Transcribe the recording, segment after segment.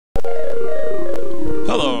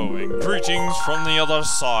Greetings from the other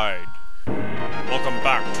side. Welcome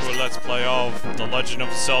back to a Let's Play of The Legend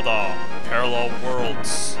of Zelda Parallel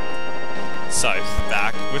Worlds. Scythe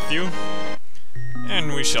back with you,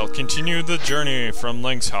 and we shall continue the journey from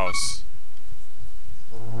Link's house.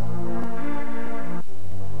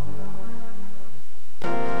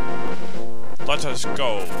 Let us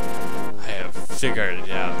go. I have figured it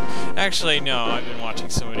out. Actually, no, I've been watching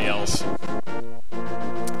somebody else.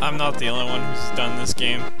 I'm not the only one who's done this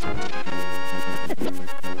game.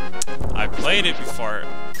 I played it before.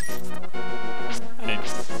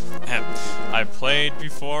 I played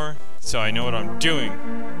before, so I know what I'm doing.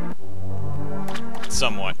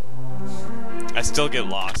 Somewhat. I still get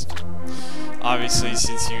lost. Obviously,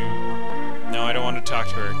 since you... No, I don't want to talk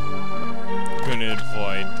to her. I'm gonna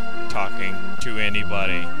avoid talking to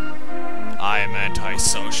anybody. I am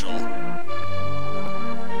antisocial.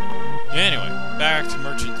 Anyway, back to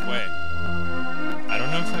Merchant's Way. I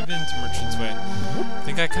don't know if I've been to Merchant's Way. I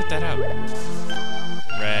think I cut that out.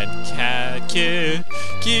 Red cat kid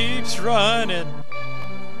keeps running.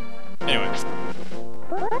 Anyway.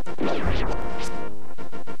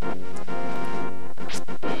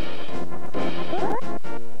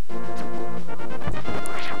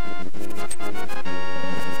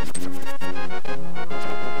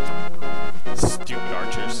 Stupid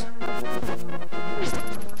archers.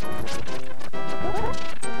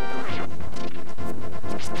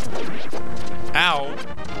 Ow!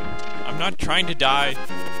 I'm not trying to die.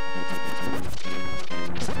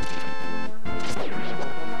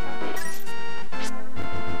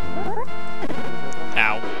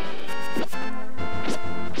 Ow.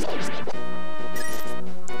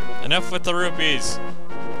 Enough with the rupees.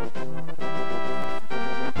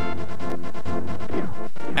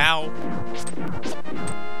 Ow.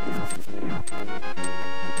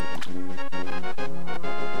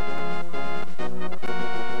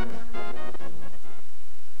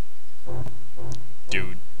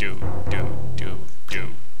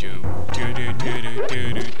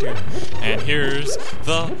 And here's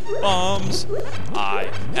the bombs. I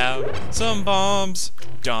have some bombs.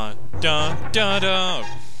 Dun dun dun dun.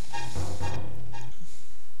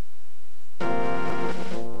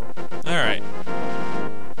 Alright.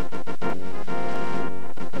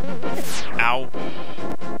 Ow.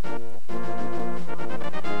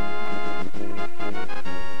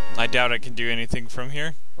 I doubt I can do anything from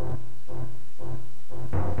here.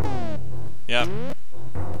 Yep.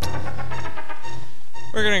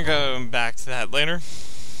 We're gonna go back to that later.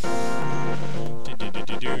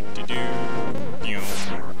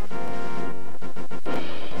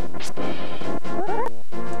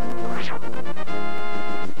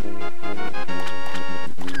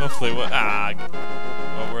 Hopefully what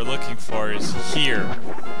we're looking for is here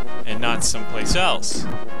and not someplace else.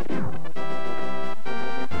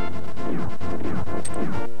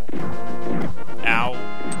 Ow.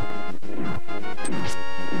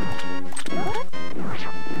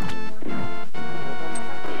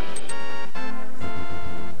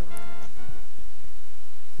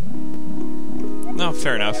 No,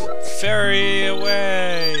 fair enough. Ferry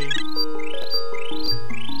away!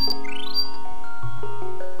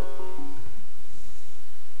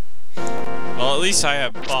 Well, at least I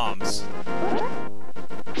have bombs.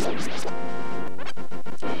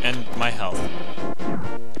 And my health.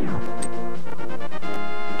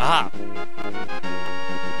 Aha!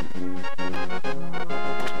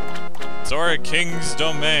 Zora King's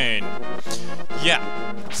domain. Yeah,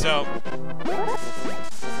 so...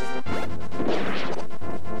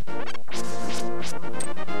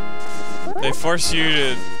 They force you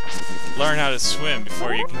to learn how to swim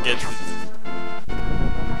before you can get to...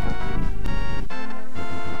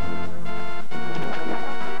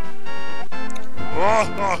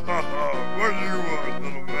 What do you want,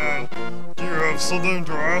 little man? Do you have something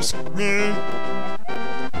to ask me?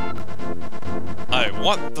 I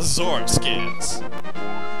want the Zora scales.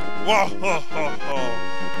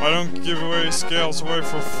 I don't give away scales away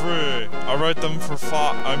for free. I write them for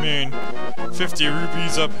 50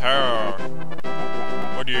 rupees a pair.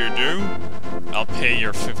 What do you do? I'll pay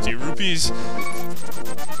your 50 rupees.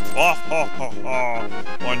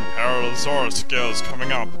 One pair of Zora scales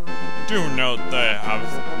coming up. Do note they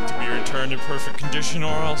have to be returned in perfect condition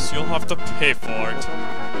or else you'll have to pay for it.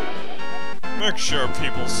 Make sure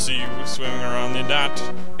people see you swimming around in that.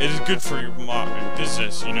 It is good for your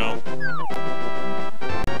business, you know.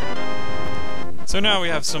 So now we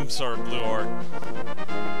have some sort of blue ore.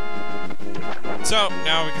 So,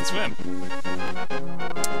 now we can swim.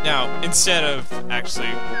 Now, instead of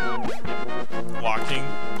actually walking,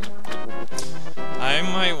 I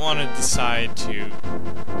might want to decide to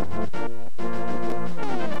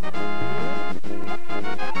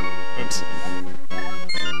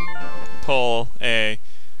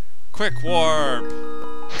quick warp!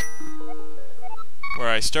 Where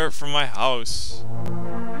I start from my house.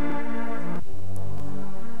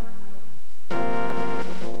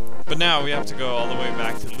 But now we have to go all the way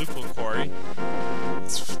back to Lupul Quarry.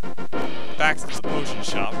 It's back to the potion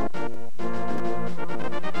shop.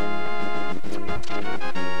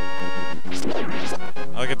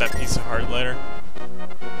 I'll get that piece of heart later.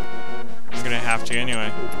 I'm gonna have to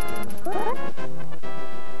anyway.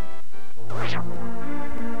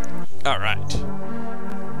 Alright.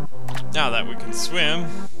 Now that we can swim,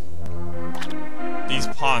 these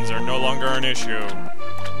ponds are no longer an issue.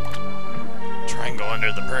 Try and go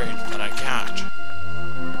under the bridge, but I can't.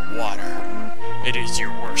 Water. It is your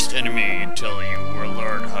worst enemy until you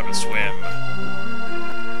learn how to swim.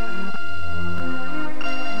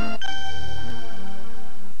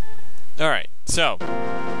 Alright, so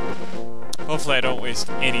hopefully I don't waste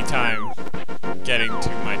any time getting to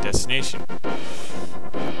my destination.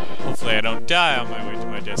 Hopefully I don't die on my way to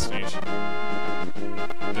my destination.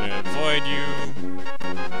 I'm gonna avoid you.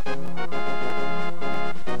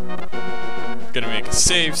 Gonna make a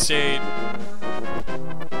save state.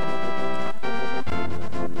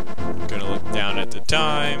 Gonna look down at the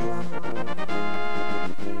time.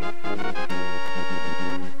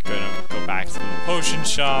 Gonna go back to the potion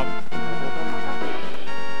shop.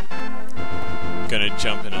 Gonna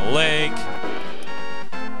jump in a lake.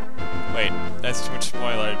 Wait, that's too much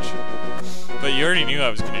spoilage. But you already knew I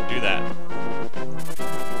was gonna do that.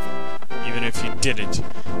 Even if you didn't,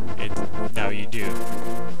 now you do.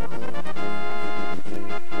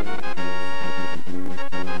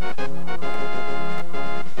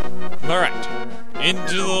 Alright,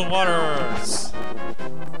 into the waters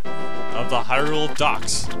of the Hyrule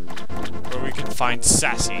Docks, where we can find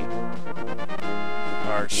Sassy.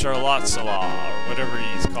 Or Charlottesala, or whatever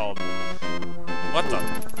he's called. What the?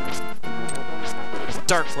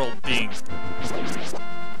 Dark World being.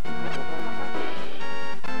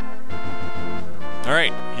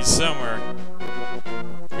 Alright, he's somewhere.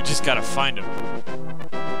 We just gotta find him.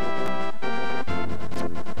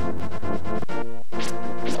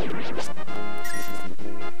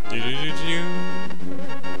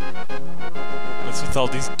 What's with all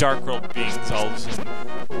these Dark World beings all of a sudden?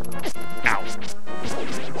 Ow.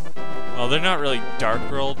 Well, they're not really Dark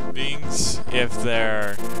World beings if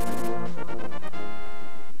they're...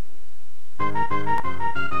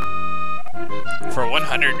 For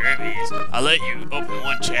 100 rubies, I'll let you open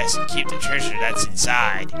one chest and keep the treasure that's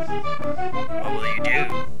inside. What will you do?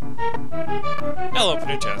 I'll open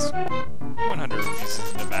a chest. 100 rupees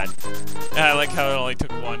isn't that bad. Yeah, I like how it only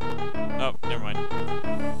took one. Oh, never mind.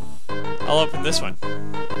 I'll open this one.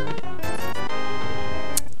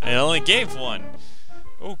 I only gave one.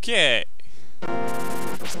 Okay.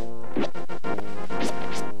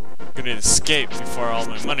 Gonna escape before all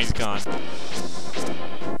my money's gone.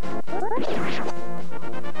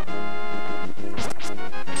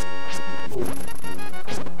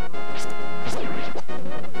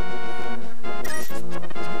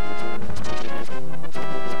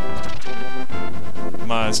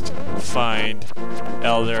 Must find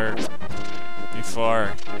Elder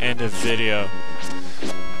before end of video.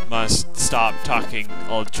 Must stop talking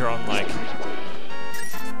all drone-like.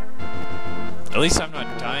 At least I'm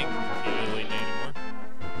not dying repeatedly anymore.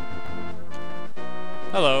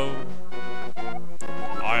 Hello.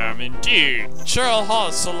 I am indeed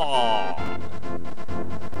Charlottesala,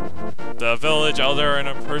 the village elder and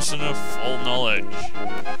a person of full knowledge.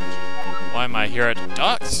 Why am I here at the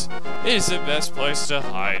docks? It is the best place to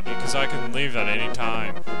hide because I can leave at any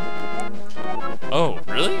time. Oh,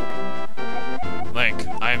 really? Link,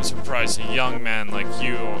 I am surprised a young man like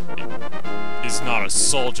you is not a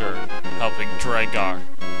soldier helping Dragar.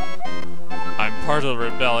 I'm part of the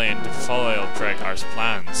rebellion to follow Dragar's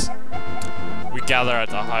plans. We gather at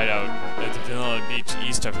the hideout at the vanilla beach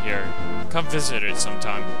east of here. Come visit it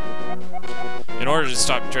sometime. In order to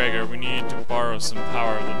stop Dragar, we need to borrow some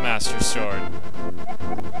power of the Master Sword.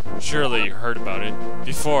 Surely you heard about it.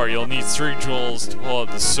 Before, you'll need 3 jewels to pull out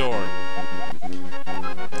the sword.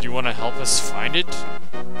 Do you want to help us find it?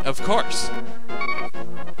 Of course.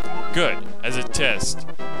 Good. As a test,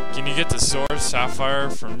 can you get the sword Sapphire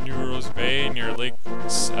from New Rose Bay near Lake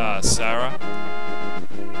Sarah?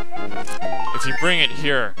 If you bring it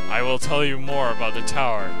here, I will tell you more about the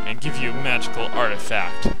tower and give you a magical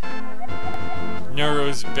artifact.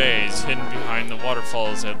 Narrow's Bay is hidden behind the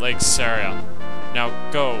waterfalls at Lake Sarah. Now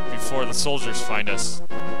go, before the soldiers find us.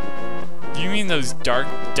 Do you mean those dark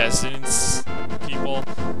descendants people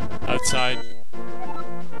outside?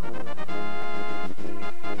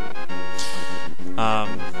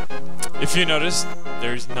 If you notice,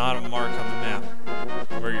 there's not a mark on the map.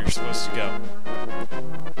 where you're supposed to go.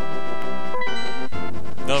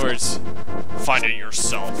 In other words, find it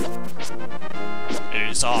yourself. It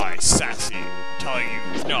is I, Sassy, telling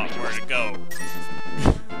you not where to go.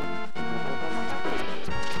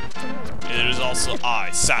 It is also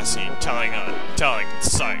I, Sassy, telling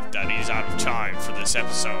Scythe that he's out of time for this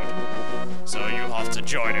episode. So you'll have to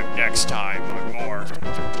join him next time on more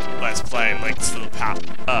Let's Play Links to the Past.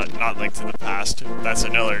 Not Link to the Past. That's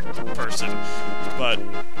another person. But,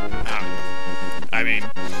 I mean,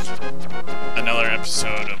 another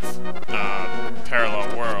episode of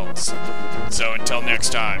Parallel Worlds. So until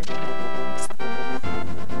next time.